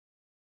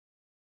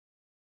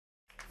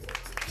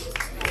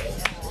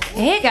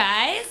Hey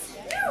guys.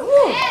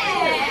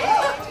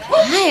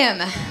 I am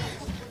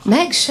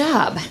Meg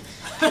Schaab.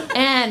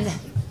 And,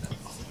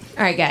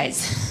 alright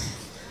guys,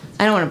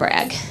 I don't want to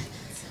brag,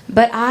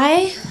 but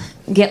I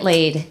get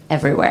laid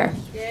everywhere.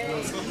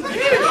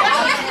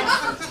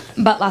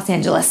 But Los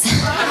Angeles.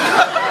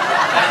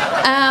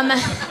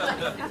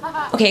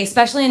 Okay,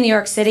 especially in New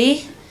York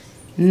City,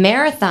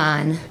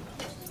 marathon,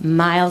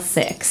 mile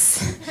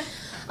 6.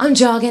 I'm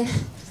jogging.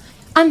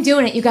 I'm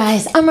doing it, you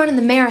guys. I'm running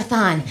the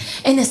marathon.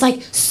 And this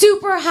like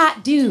super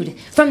hot dude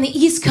from the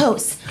East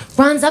Coast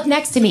runs up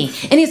next to me.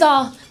 And he's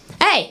all,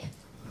 hey,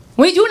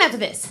 what are you doing after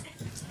this?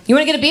 You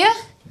want to get a beer?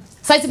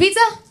 Slice of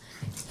pizza?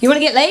 You want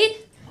to get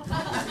laid?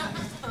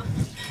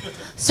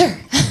 Sir,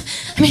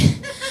 I mean,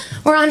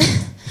 we're on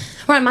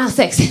mile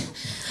 6.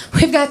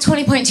 We've got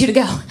 20.2 to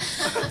go.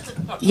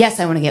 Yes,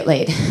 I want to get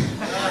laid.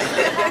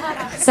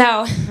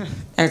 So,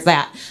 there's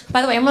that.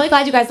 By the way, I'm really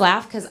glad you guys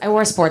laughed because I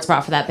wore a sports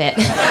bra for that bit.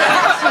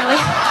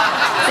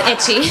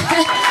 It's itchy.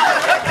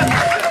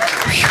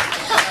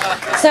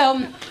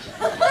 So,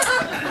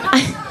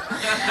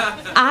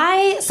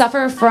 I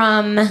suffer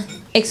from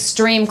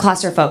extreme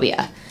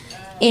claustrophobia.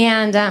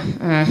 And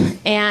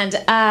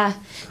that's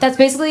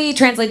basically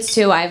translates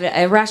to I have an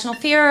irrational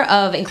fear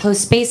of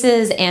enclosed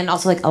spaces and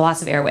also like a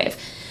loss of airwave.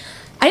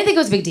 I didn't think it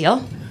was a big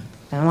deal.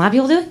 A lot of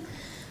people do it.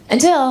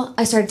 Until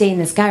I started dating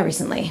this guy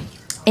recently.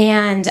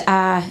 And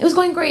it was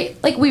going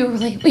great. Like we were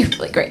really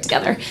great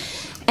together.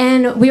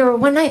 And we were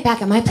one night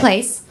back at my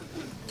place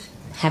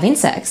having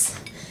sex.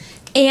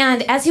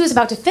 And as he was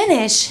about to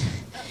finish,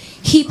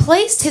 he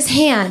placed his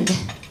hand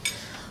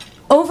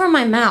over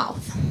my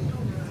mouth.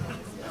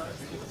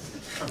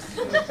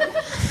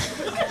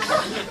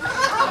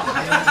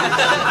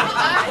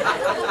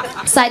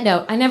 Side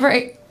note, I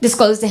never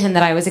disclosed to him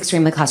that I was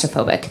extremely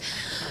claustrophobic.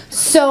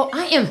 So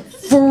I am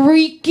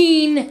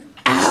freaking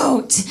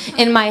out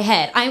in my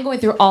head. I'm going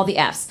through all the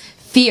F's.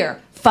 Fear,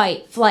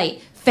 fight,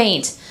 flight,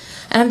 faint.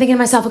 And I'm thinking to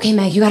myself, okay,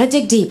 Meg, you gotta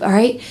dig deep, all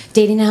right?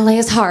 Dating in LA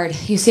is hard.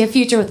 You see a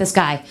future with this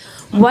guy.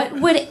 What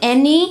would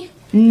any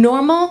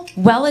normal,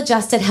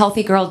 well-adjusted,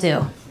 healthy girl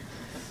do?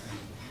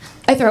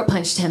 I throat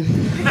punched him.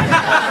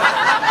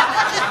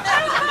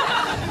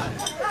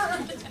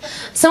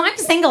 So I'm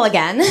single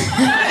again.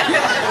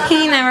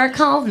 He never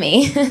called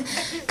me,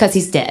 because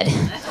he's dead.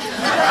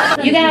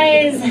 You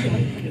guys,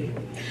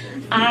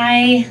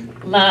 I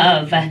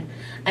love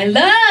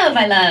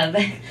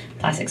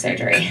plastic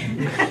surgery.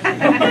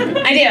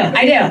 I do.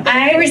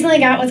 I recently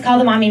got what's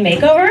called a mommy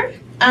makeover,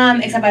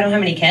 except I don't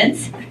have any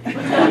kids. But if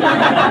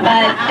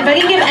I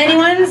can give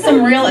anyone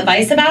some real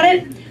advice about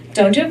it,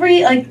 don't do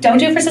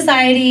it for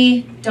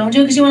society. Don't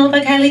do it because you want to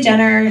look like Kylie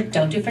Jenner.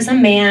 Don't do it for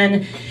some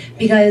man,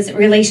 because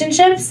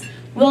relationships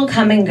will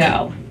come and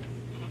go.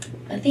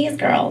 But these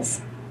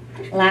girls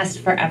last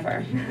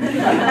forever.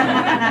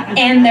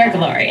 And they're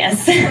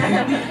glorious.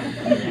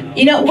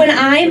 You know, when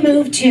I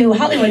moved to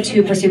Hollywood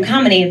to pursue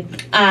comedy,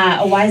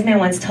 a wise man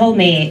once told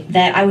me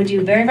that I would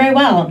do very, very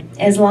well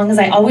as long as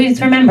I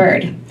always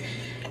remembered,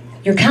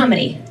 you're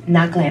comedy,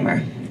 not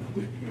glamour.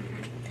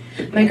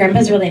 My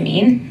grandpa's really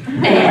mean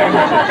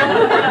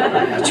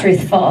and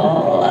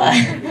truthful.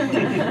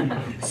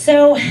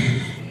 So,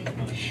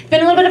 it's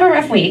been a little bit of a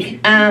rough week.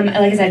 Like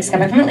I said, I just got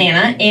back from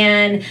Atlanta,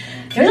 and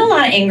there's a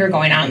lot of anger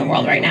going on in the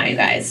world right now, you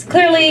guys.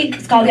 Clearly,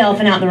 it's called the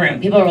elephant out in the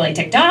room. People are really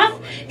ticked off.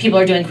 People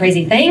are doing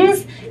crazy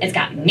things. It's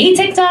got me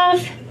ticked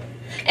off.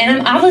 And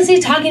I'm obviously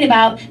talking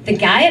about the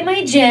guy at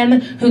my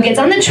gym who gets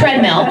on the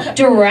treadmill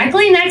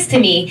directly next to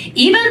me,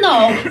 even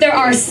though there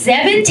are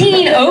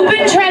 17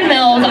 open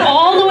treadmills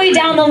all the way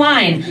down the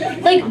line.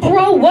 Like,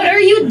 bro, what are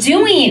you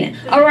doing?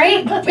 All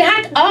right?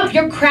 Back up.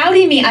 You're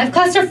crowding me. I have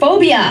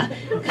claustrophobia.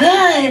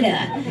 Good.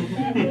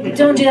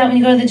 Don't do that when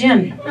you go to the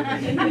gym.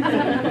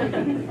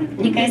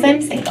 You guys,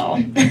 I'm single.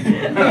 I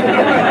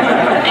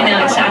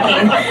know, it's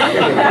shocking.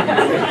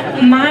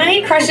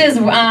 My crushes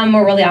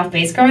were really off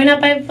base growing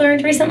up, I've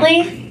learned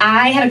recently.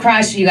 I had a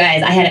crush, you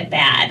guys, I had it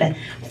bad,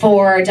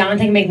 for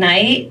Jonathan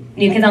McKnight,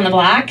 New Kids on the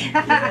Block.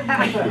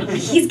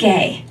 He's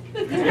gay.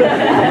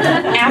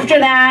 After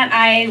that,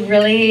 I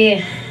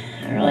really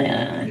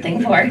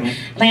thing for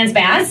Lance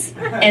Bass,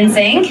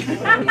 NSYNC.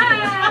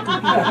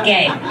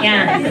 Gay,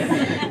 yeah.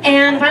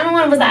 And the final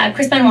one was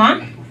Chris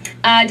Benoit.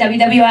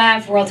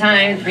 WWF, World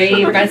Time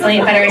 3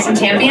 Wrestling Federation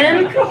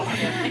Champion.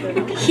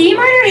 He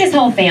murdered his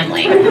whole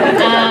family.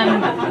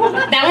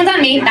 That one's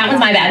on me. That one's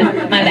my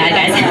bad. My bad,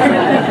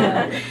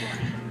 guys.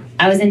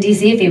 I was in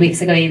DC a few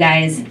weeks ago, you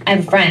guys. I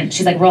have a friend.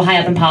 She's like real high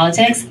up in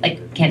politics.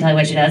 Like, can't tell you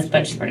what she does,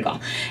 but she's pretty cool.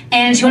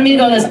 And she wanted me to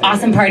go to this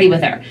awesome party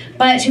with her.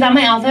 But she thought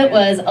my outfit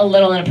was a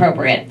little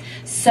inappropriate.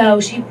 So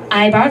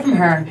I borrowed from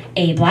her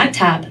a black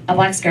top, a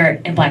black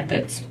skirt, and black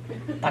boots.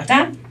 Black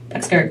top,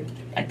 black skirt,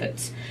 black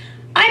boots.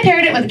 I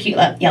paired it with a cute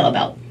yellow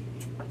belt.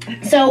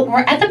 So we're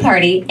at the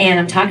party, and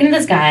I'm talking to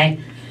this guy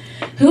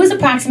who was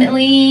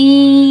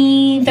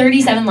approximately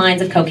 37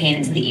 lines of cocaine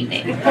into the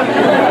evening.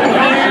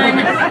 And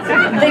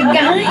the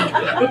guy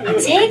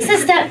takes a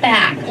step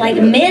back,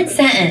 like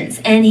mid-sentence,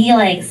 and he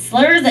like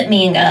slurs at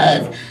me and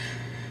goes,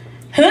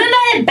 Who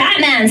invited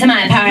Batman to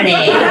my party?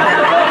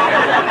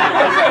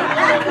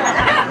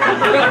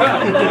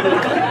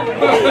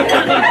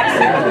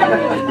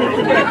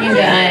 You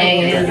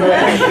guys.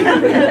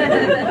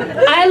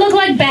 I look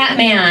like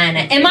Batman,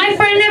 and my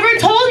friend never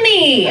told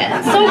me.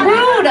 So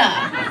rude.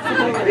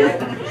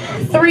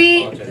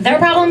 3, their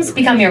problems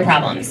become your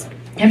problems.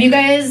 Have you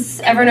guys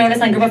ever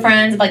noticed on a group of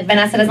friends, like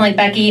Vanessa doesn't like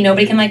Becky,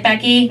 nobody can like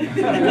Becky?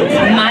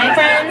 My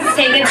friends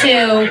take it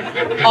to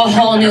a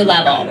whole new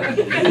level.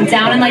 I'm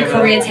down in like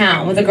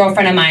Koreatown with a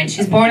girlfriend of mine.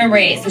 She's born and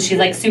raised, so she's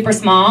like super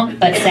small,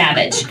 but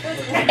savage.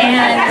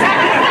 And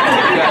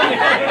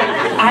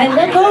I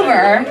look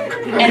over,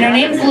 and her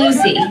name's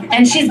Lucy,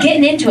 and she's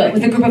getting into it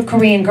with a group of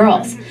Korean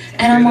girls.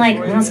 And I'm like,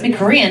 I don't speak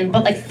Korean,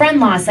 but like friend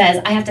law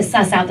says I have to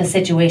suss out the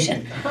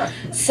situation.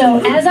 So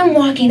as I'm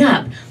walking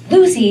up,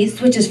 Lucy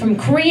switches from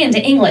Korean to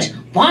English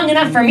long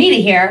enough for me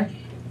to hear,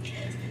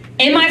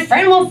 and my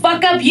friend will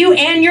fuck up you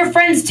and your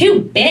friends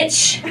too,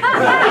 bitch.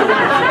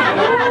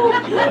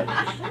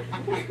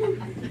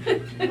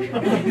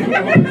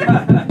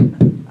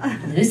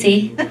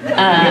 Lucy, what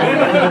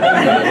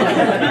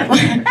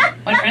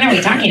friend are we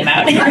talking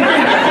about? Did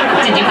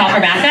you call for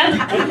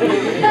backup?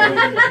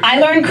 I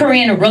learned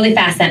Korean really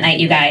fast that night,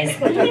 you guys.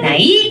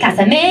 Nai,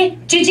 kasame,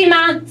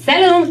 jujima,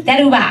 salum,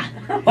 daruba.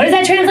 What does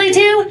that translate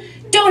to?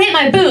 Don't hit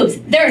my boobs,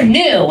 they're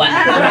new.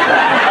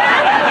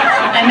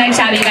 I'm Meg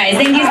Schaab, you guys.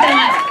 Thank you so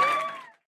much.